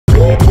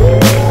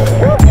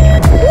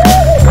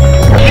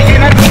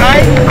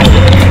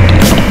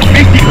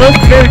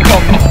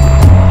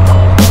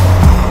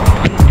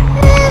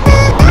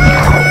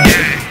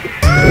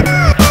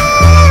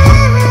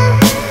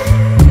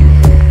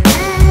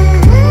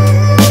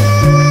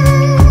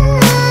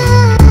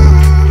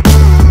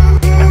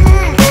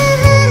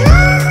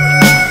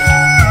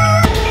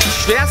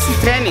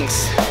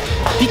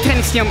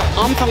ist hier am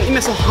Anfang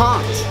immer so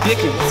hart.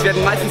 Wirklich, es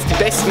werden meistens die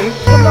Besten.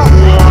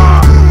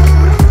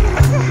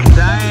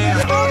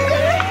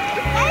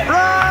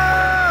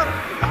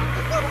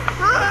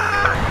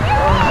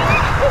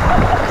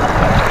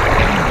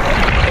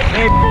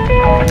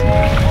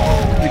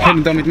 Wir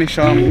können damit mich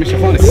fahren. Es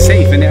ist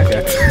safe, wenn er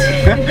fährt.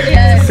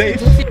 Safe.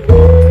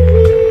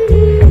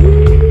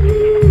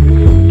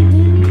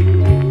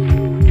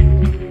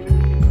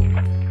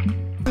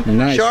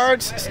 Nice.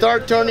 Sharks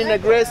start turning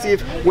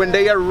aggressive when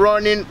they are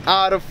running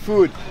out of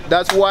food.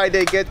 That's why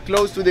they get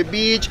close to the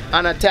beach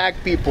and attack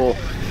people.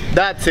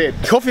 That's it.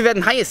 Ich hoffe, wir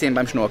werden Haie sehen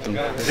beim Schnorkeln.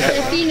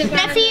 Delfine.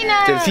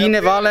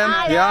 Delfine, Wellen,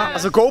 ja.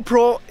 Also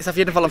GoPro ist auf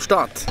jeden Fall am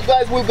Start. You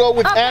guys will go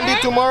with Andy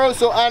tomorrow,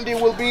 so Andy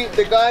will be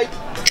the guide.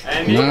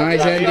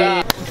 Nice,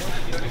 Andy.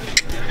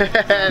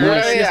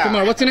 Nice. Yes,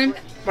 tomorrow. What's your name?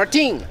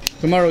 Martin.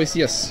 Tomorrow is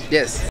yes.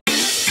 Yes.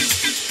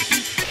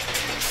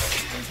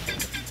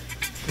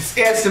 Das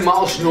erste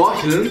Mal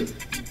schnorcheln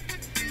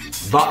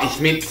war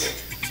ich mit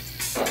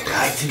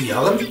 13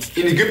 Jahren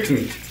in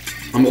Ägypten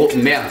am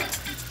Roten Meer.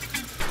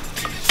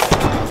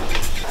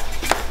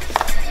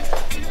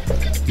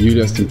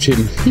 Julia ist im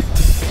Chillen.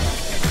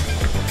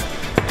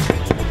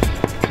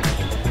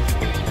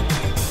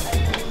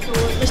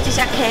 Richtig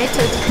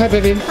erkältet. Hi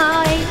Baby.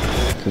 Hi.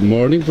 Good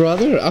morning,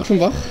 brother. Auch schon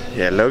wach?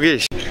 Ja,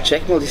 logisch.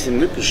 Check mal diese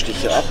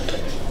Mückenstiche ab.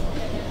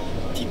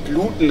 Die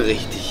bluten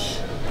richtig.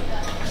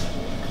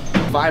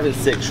 5 and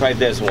 6, try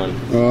this one.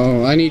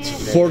 Oh, I need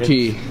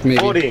 40 maybe.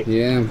 40?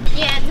 Yeah.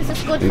 Yeah, this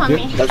is good for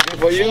me. That's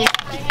good for you?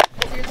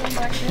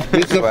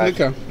 Jetzt noch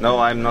lecker. No,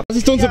 I'm not. Das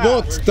ist unser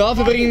Boot. Da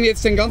verbringen wir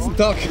jetzt den ganzen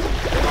Tag.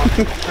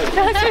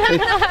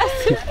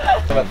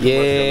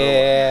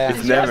 Yeah.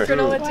 It's never.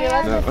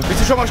 Bist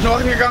du schon mal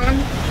schnorcheln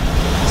gegangen?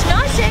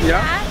 Schnorcheln?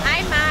 Ja.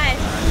 Einmal.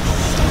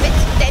 Mit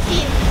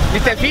Delfinen.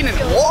 Mit Delfinen?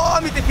 Oh,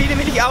 mit Delfinen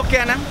will ich auch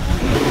gerne.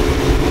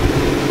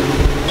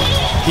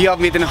 Hier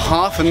haben wir den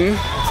Hafen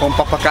von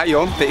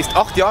Papagayo. Der ist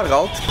 8 Jahre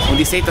alt. Und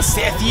ihr seht, dass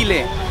sehr viele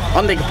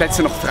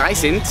Anlegeplätze noch frei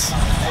sind.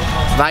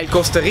 Weil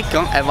Costa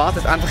Rica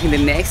erwartet einfach in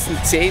den nächsten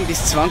 10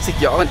 bis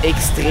 20 Jahren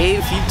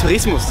extrem viel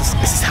Tourismus.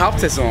 Es ist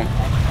Hauptsaison.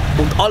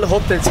 Und alle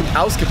Hotels sind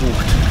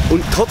ausgebucht.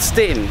 Und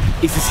trotzdem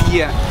ist es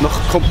hier noch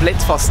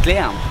komplett fast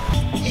leer.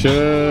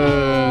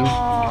 Schön.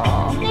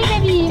 Oh,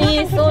 die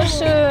ist so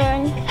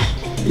schön.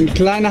 Ein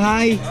kleiner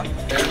Hai.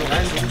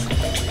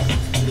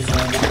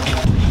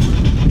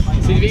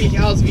 Sieht wirklich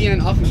aus wie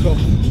ein Affenkopf.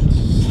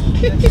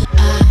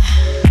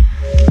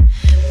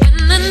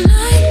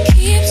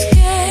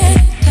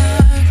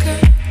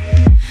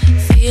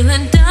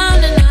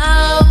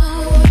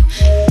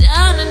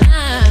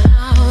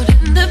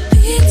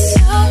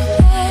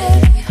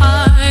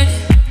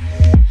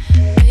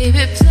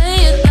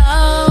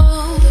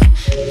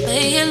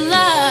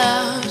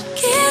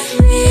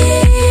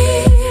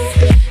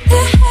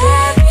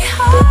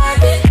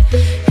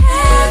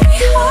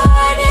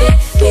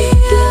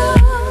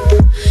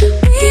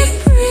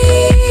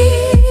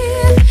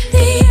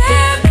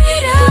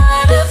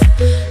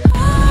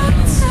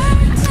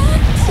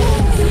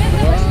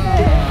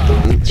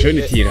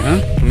 Schöne Tiere,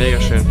 hä? Mega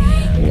schön.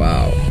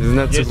 Wow. Die sind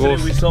nicht so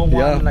groß. We saw one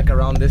Ja. like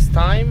around this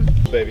time.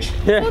 Baby.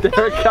 Yeah, there we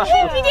go.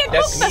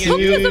 Das ist Guck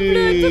dir so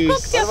blöd, du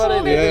guckst der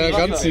Vogel. Ja,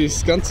 ganz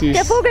süß, ganz süß.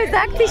 Der Vogel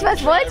sagt sich,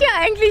 was wollt ihr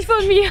eigentlich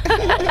von mir?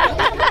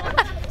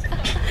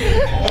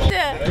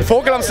 Ein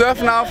Vogel am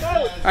Surfen auf,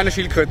 eine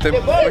Schildkröte.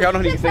 Hab ich auch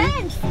noch nie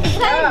gesehen.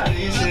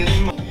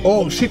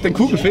 Oh shit, ein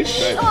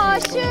Kugelfisch. Oh,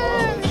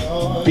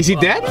 schön. Is he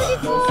dead?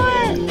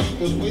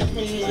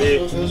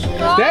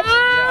 Dead?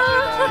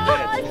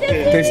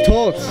 Der ist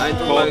tot. Ein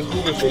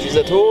Kugelfisch. Ist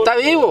er tot? Está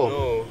vivo.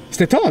 Ist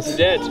der tot?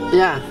 Dead.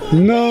 Ya.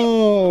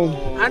 No.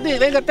 Andy,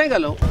 venga,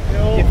 téngalo.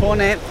 Hier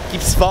vorne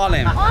gibt's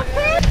Wale.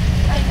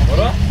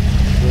 Oder?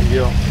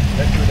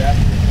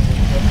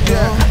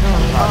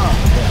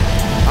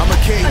 I'm a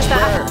cage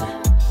bird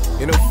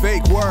in a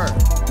fake word.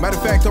 Matter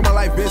of fact, all my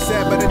life been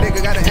sad, but a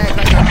nigga gotta act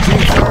like I'm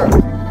James Bird.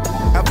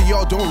 Half of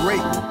y'all don't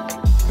rate me,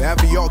 but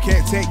half of y'all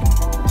can't take me,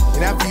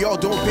 and half of y'all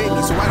don't pay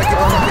me. So why not give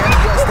a fuck half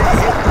of y'all stay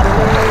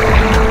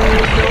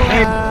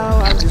here?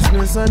 I'm just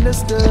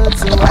misunderstood,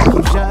 so I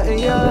keep shutting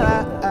your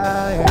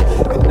eye.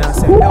 And I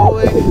said, no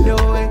way, no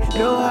way,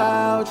 no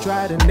how.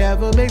 Try to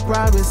never make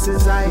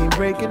promises, I ain't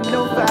breaking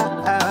no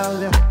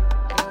vow.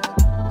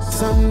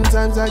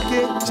 Sometimes I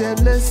get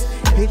jealous,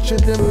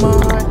 hatred in my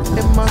heart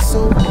and my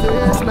soul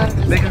feels like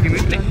Mega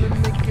gemütlich.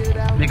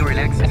 Mega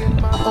relaxed.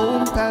 my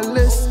own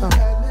palace.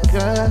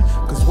 Yeah,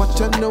 cause what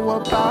you know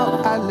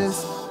about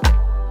Alice.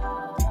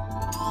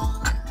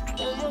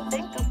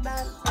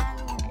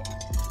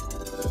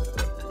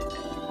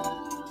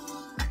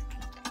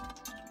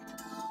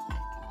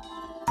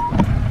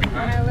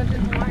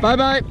 Bye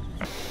bye.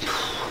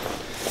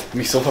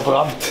 Mich so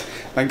verbrannt.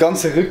 Mein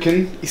ganzer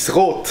Rücken ist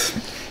rot.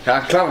 Ja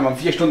klar, wenn man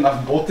 4 Stunden auf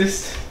dem Boot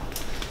ist.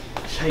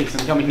 Scheiße,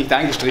 ich habe mich nicht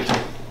eingestrichen.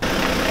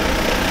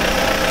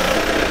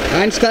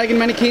 Einsteigen,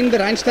 meine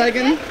Kinder,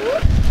 einsteigen.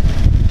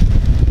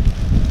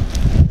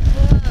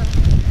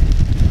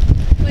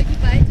 Voll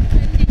die weite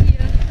Wände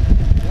hier.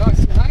 Ja, es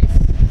ist heiß.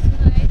 So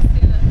heiß,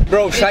 ja.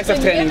 Bro, scheiß auf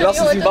Training,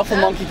 lass uns in Waffle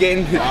Monkey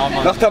gehen,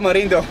 nach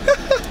Tamarindo. Ja,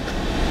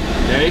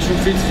 schon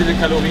viel zu viele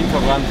Kalorien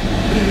verbrannt.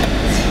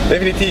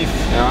 Definitiv.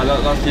 Ja,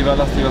 lass dir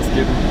was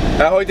geben.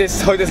 Ja, heute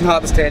ist ein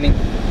hartes Training.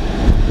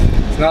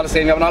 Das ist ein hartes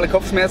Training. Wir haben alle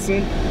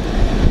Kopfschmerzen.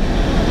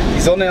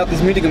 Die Sonne hat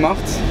uns müde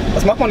gemacht.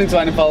 Was macht man in so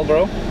einem Fall,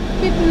 Bro?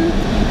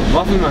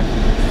 Waffel mal.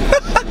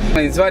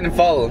 In so einem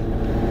Fall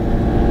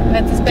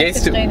Das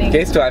beste Training.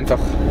 gehst du einfach.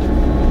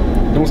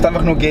 Du musst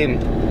einfach nur gehen.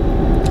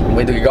 Und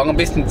wenn du gegangen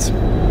bist und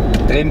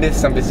drin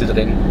bist, dann bist du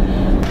drin.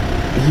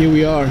 Here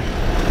we are.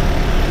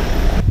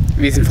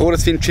 Wir sind froh,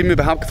 dass wir ein Gym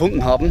überhaupt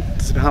gefunden haben,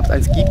 dass es überhaupt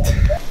eins gibt.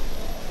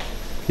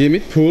 Hier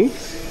mit Pool.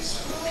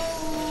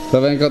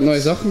 Da werden gerade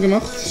neue Sachen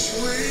gemacht.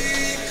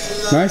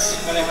 Nice.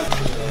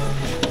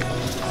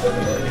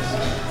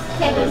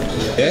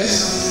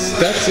 Yes,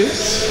 that's it.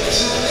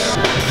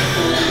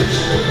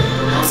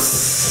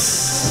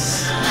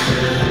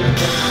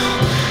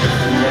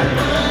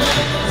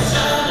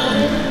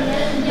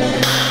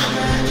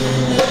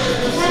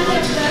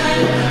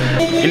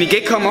 Wenn ihr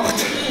GK macht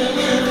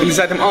und ihr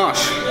seid am Arsch,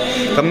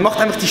 dann macht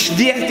einfach die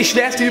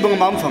schwerste Übung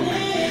am Anfang.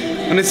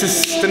 Und dann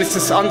ist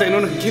das andere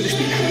nur noch ein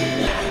Kinderspiel.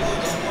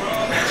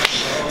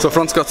 So,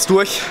 Franz geht's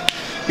durch.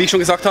 Wie ich schon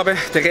gesagt habe,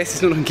 der Rest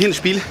ist nur noch ein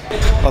Kinderspiel.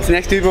 Als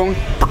nächste Übung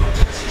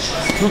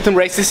Gluten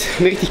Races,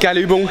 eine richtig geile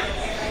Übung.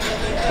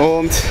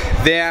 Und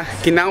wer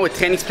genaue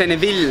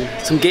Trainingspläne will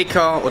zum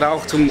GK oder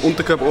auch zum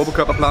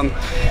Unterkörper-Oberkörperplan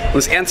und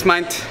es ernst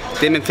meint,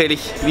 dem empfehle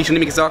ich, wie schon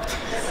immer gesagt,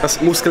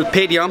 das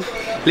Muskelpedia.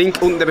 Link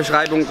unten in der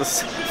Beschreibung,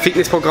 das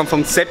Fitnessprogramm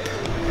vom Sepp.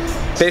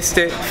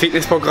 Beste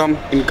Fitnessprogramm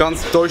im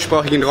ganz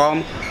deutschsprachigen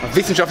Raum. Auf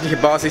wissenschaftlicher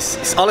Basis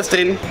ist alles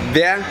drin.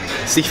 Wer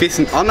sich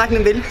Wissen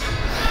aneignen will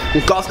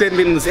und Gas geben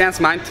will und das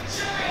ernst meint,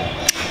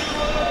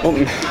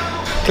 unten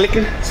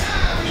klicken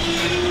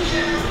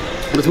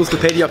und das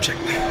Muskelpedia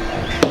abchecken.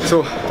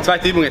 So,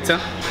 zweite Übung jetzt, ja?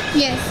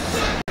 Yes.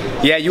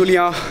 Ja,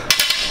 Julia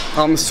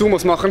am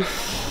Sumos machen.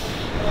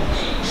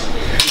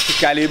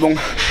 Richtig geile Übung.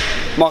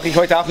 Mache ich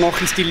heute auch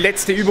noch. Ist die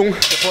letzte Übung,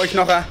 bevor ich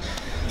nachher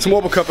zum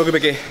Oberkörper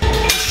rübergehe.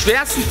 Die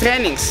schwersten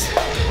Trainings,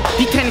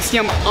 die Trainings, die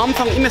am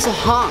Anfang immer so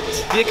hart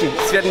wirken,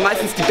 das werden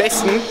meistens die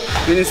besten,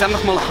 wenn ihr es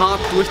einfach mal hart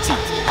durchzieht.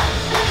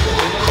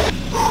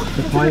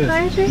 Papaya.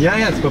 Ja,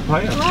 das ist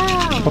Papaya.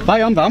 Wow.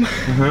 Papaya am Baum.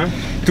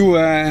 Du,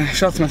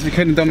 Schatz, wir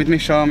können da mit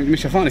Mischa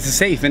fahren. Es ist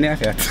safe, wenn er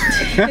fährt.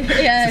 Ja,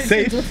 es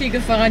ist so viel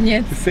gefahren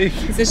jetzt. Safe.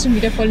 Es ist schon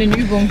wieder voll in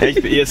Übung.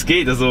 Es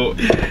geht, also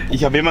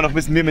ich habe immer noch ein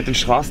bisschen Mühe mit den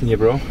Straßen hier,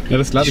 Bro. Ja,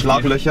 das glaube ich.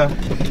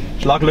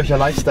 Schlaglöcher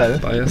Lifestyle.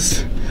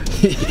 Bias.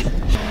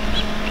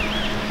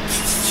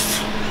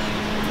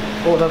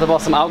 Oh, da hat er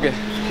was im Auge.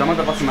 Schau mal,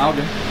 da was im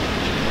Auge.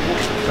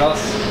 Krass.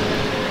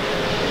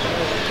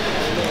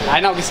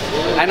 Ein Auge ist.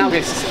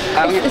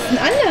 Das ist ein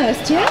anders,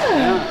 ja. Ist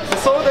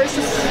das so oder ist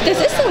das? Das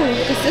ist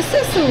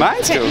so.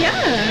 Meinst du? Ja,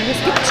 das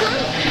gibt's schon.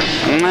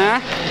 Na,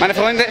 meine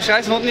Freunde,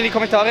 schreibt unten in die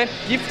Kommentare.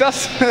 Gibt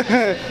das?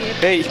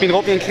 Hey, ich bin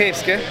Robby und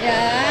Krebs, gell? Ja,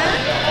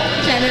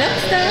 kleine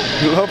Lobster.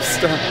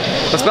 Lobster.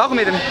 Was brauchen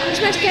wir denn?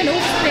 Ich möchte gerne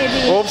Obst,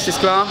 Baby. Obst ist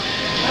klar.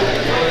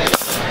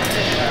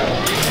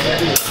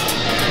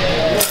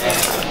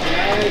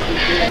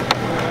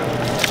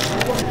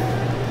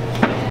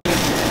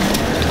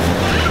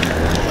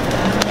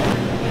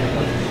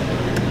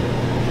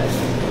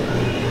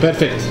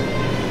 Perfekt.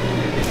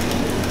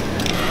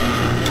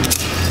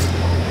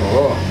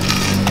 Oh,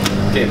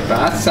 que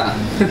pasa?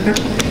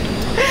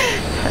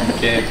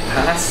 Que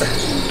pasa?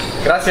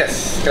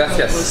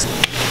 Gracias.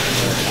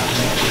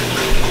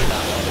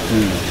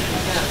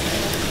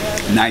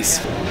 Nice.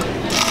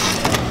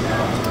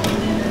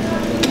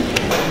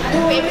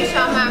 Baby,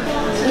 schau mal.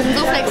 Wir sind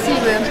so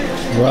flexibel.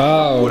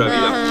 Wow. Oder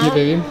wieder. Hier,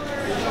 Baby.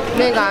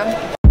 Mega.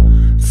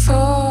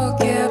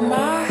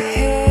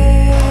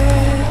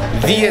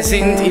 Wir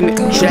sind in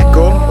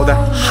Jacko oder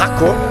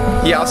Hacko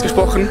hier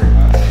ausgesprochen.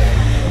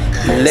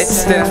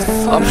 Letzter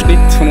Abschnitt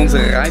von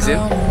unserer Reise.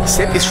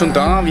 Sepp ist schon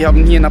da. Wir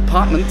haben hier ein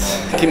Apartment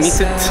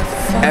gemietet.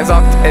 Er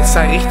sagt, es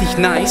sei richtig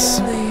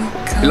nice.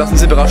 Wir lassen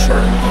uns überraschen.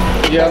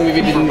 Hier haben wir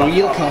wieder den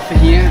Real Kaffee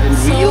hier. Den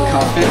Real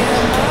Kaffee.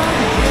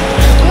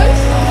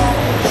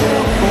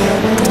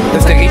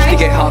 Das ist der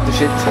richtige harte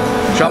Shit.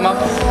 Schau mal.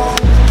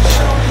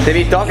 Der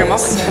wird da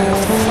gemacht.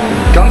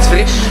 Ganz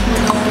frisch.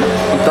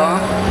 Und da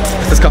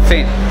ist das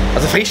Kaffee.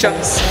 Also frischer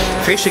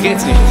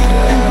geht's nicht.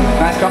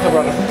 Nice Kaffee,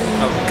 Brother.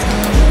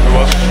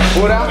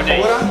 Oder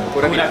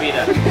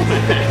wieder.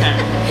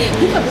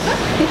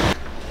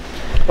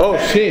 Oh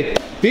shit.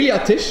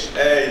 Billardtisch.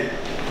 Ey,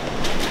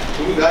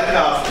 gut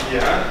reingehastelt hier,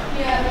 hä?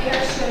 Ja, mega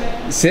schön.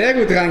 Sehr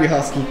gut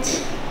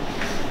reingehastelt.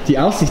 Die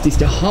Aussicht ist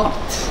ja hart.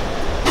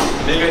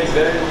 Mega ins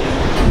Wellen.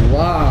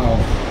 Wow.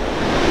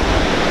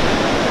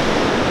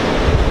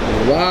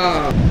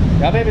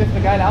 Ja, Baby, das ist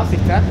eine geile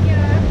Aussicht, ne? Ja.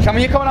 Schau mal,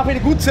 hier kann man auch wieder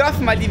gut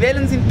surfen, weil die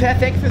Wellen sind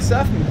perfekt für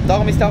Surfen.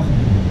 Darum ist auch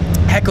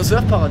Hacko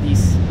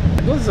Surfparadies.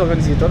 Du hast es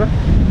organisiert, oder?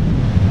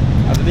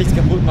 Also nichts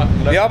kaputt machen,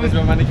 oder? Wir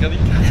haben meine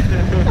Kreditkarte.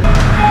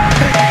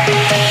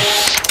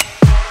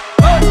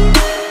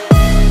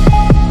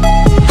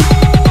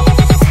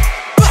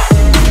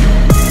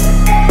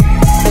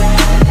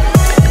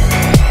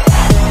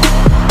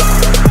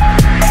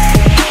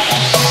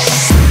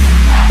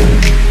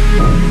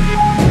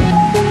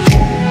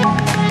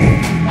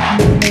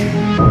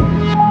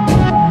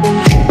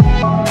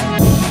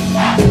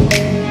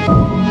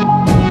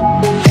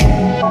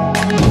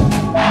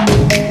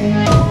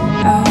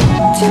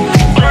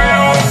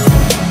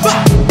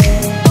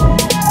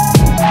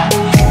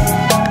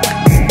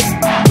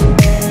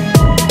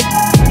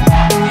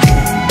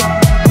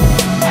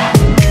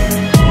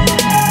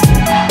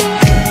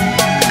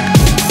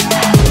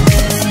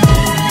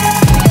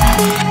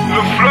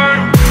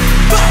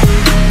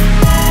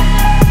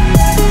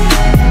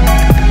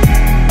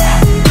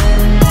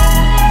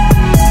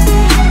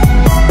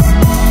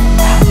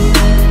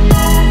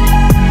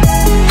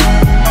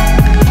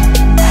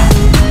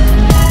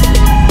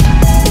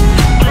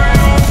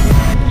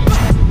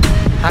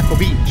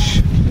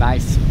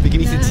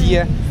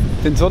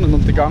 den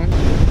Sonnenuntergang.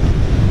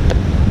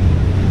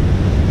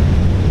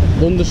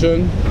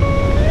 Wunderschön.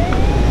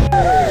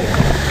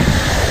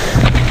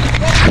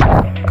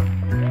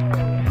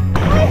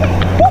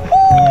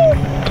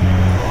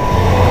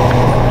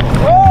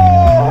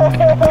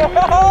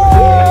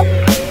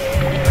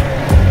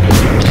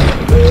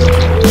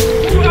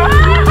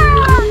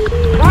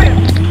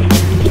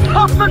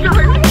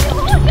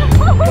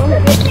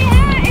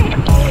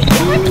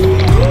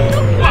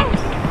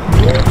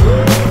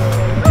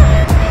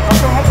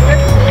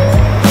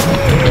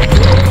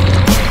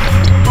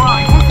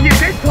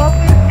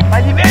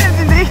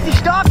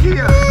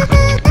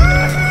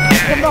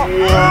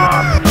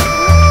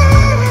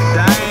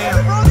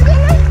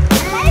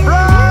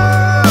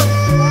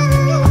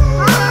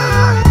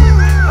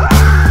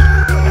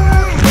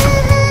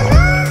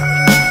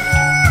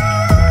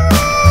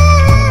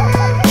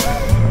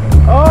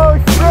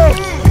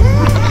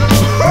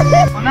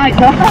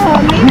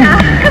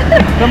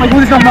 Schau mal, ich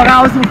muss es noch mal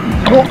raus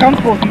und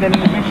ganz groß in den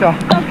Mischer.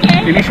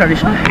 Okay. Die Mischer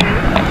richten.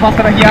 Passt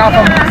aber hier auf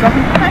die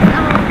Sachen.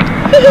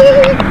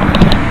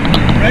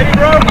 Ready,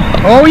 bro?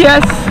 Oh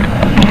yes!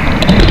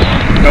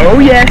 Oh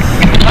yes!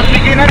 Also wir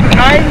gehen einfach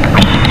rein,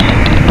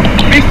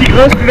 bis die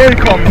größten Wellen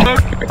kommen.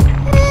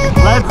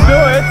 Let's do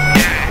it!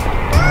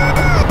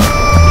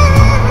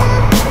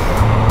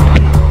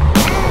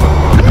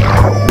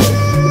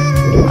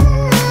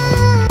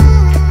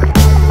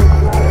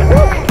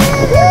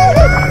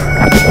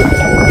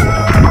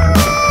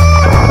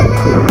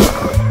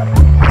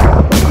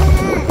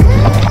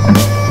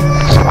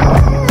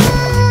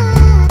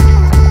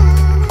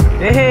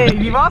 Hey,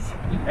 wie war's?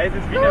 Es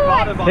ist wie eine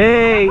Badewanne.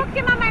 Hey! Guck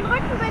dir mal meinen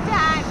Rücken bitte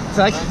an.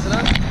 Zeig!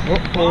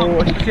 Oh,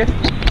 was ist passiert? Ich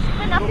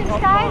bin auf den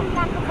Steinen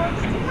lang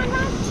gerutscht. Sieht man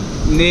das?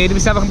 Nee, du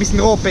bist einfach ein bisschen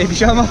roh, Baby.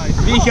 Schau mal,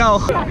 wie ich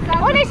auch.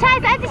 Ohne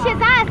Scheiß, als ich hier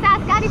saß, sah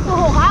es gar nicht so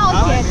hoch aus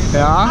jetzt.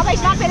 Ja. Aber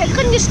ich war ja da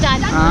drin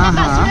gestanden und dann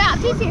war es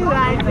höher, viel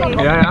höher als ich.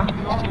 Ja, ja.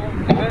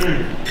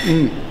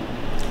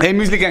 Hey,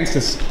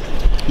 Müsli-Gangsters.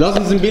 Lass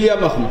uns ein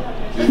Billard machen.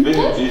 Sie ist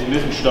ein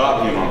bisschen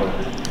stark hier, Mann.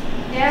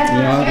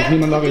 Ja, das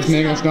Klimaanlage ist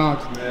mega stark.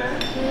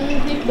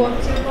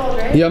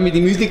 Hier haben wir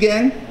die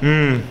Müsli-Gang.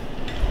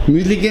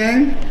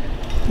 Müsli-Gang.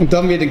 Und dann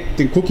haben wir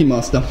den Cookie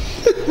Master.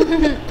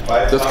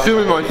 Das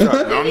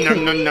Krümelmonster.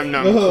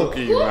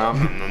 Cookie.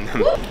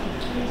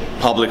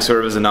 Public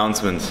service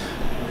announcement.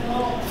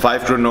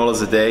 5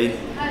 granolas a day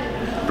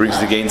brings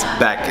the gains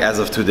back as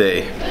of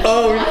today.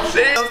 Oh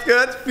shit, das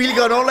gehört. Viel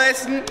Granola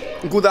essen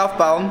und gut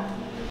aufbauen.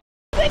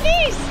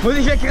 Muss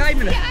ich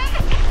wegreiben?